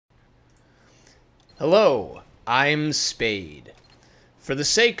Hello, I'm Spade. For the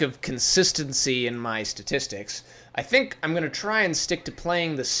sake of consistency in my statistics, I think I'm going to try and stick to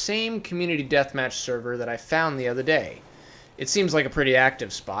playing the same community deathmatch server that I found the other day. It seems like a pretty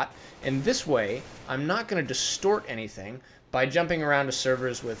active spot, and this way I'm not going to distort anything by jumping around to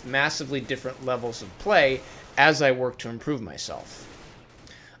servers with massively different levels of play as I work to improve myself.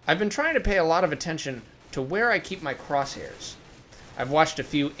 I've been trying to pay a lot of attention to where I keep my crosshairs. I've watched a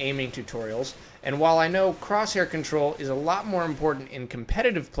few aiming tutorials, and while I know crosshair control is a lot more important in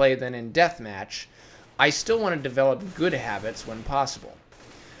competitive play than in deathmatch, I still want to develop good habits when possible.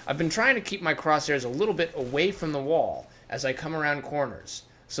 I've been trying to keep my crosshairs a little bit away from the wall as I come around corners,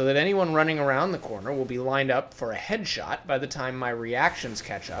 so that anyone running around the corner will be lined up for a headshot by the time my reactions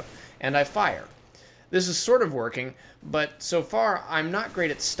catch up and I fire. This is sort of working, but so far I'm not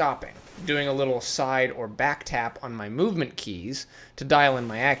great at stopping, doing a little side or back tap on my movement keys to dial in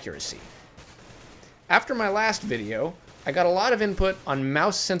my accuracy. After my last video, I got a lot of input on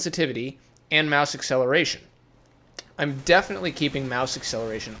mouse sensitivity and mouse acceleration. I'm definitely keeping mouse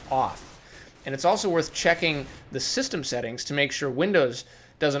acceleration off, and it's also worth checking the system settings to make sure Windows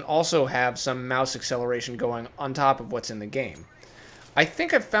doesn't also have some mouse acceleration going on top of what's in the game. I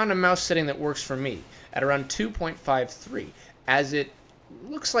think I've found a mouse setting that works for me at around 2.53, as it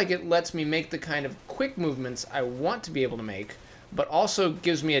looks like it lets me make the kind of quick movements I want to be able to make, but also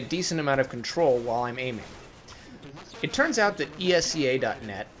gives me a decent amount of control while I'm aiming. It turns out that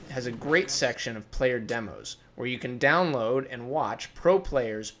ESEA.net has a great section of player demos, where you can download and watch pro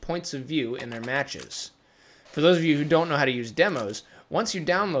players' points of view in their matches. For those of you who don't know how to use demos, once you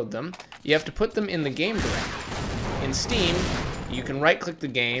download them, you have to put them in the game directory. In Steam, you can right-click the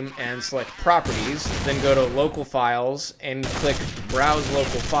game and select Properties, then go to Local Files and click Browse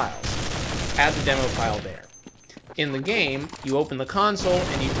Local Files. Add the demo file there. In the game, you open the console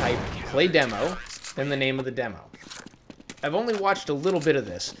and you type Play Demo, then the name of the demo. I've only watched a little bit of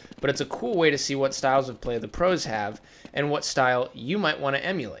this, but it's a cool way to see what styles of play the pros have and what style you might want to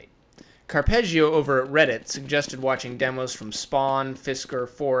emulate. Carpeggio over at Reddit suggested watching demos from Spawn, Fisker,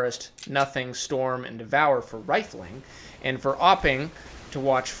 Forest, Nothing, Storm, and Devour for rifling, and for opping to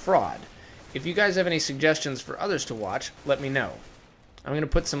watch Fraud. If you guys have any suggestions for others to watch, let me know. I'm going to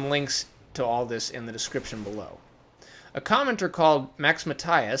put some links to all this in the description below. A commenter called Max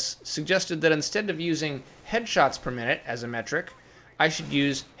Matthias suggested that instead of using headshots per minute as a metric, I should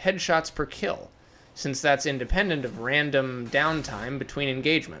use headshots per kill, since that's independent of random downtime between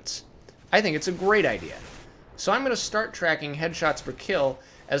engagements. I think it's a great idea. So I'm going to start tracking headshots per kill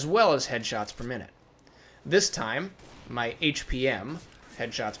as well as headshots per minute. This time, my HPM,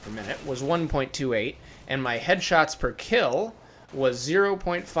 headshots per minute, was 1.28, and my headshots per kill was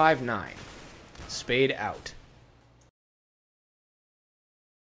 0.59. Spade out.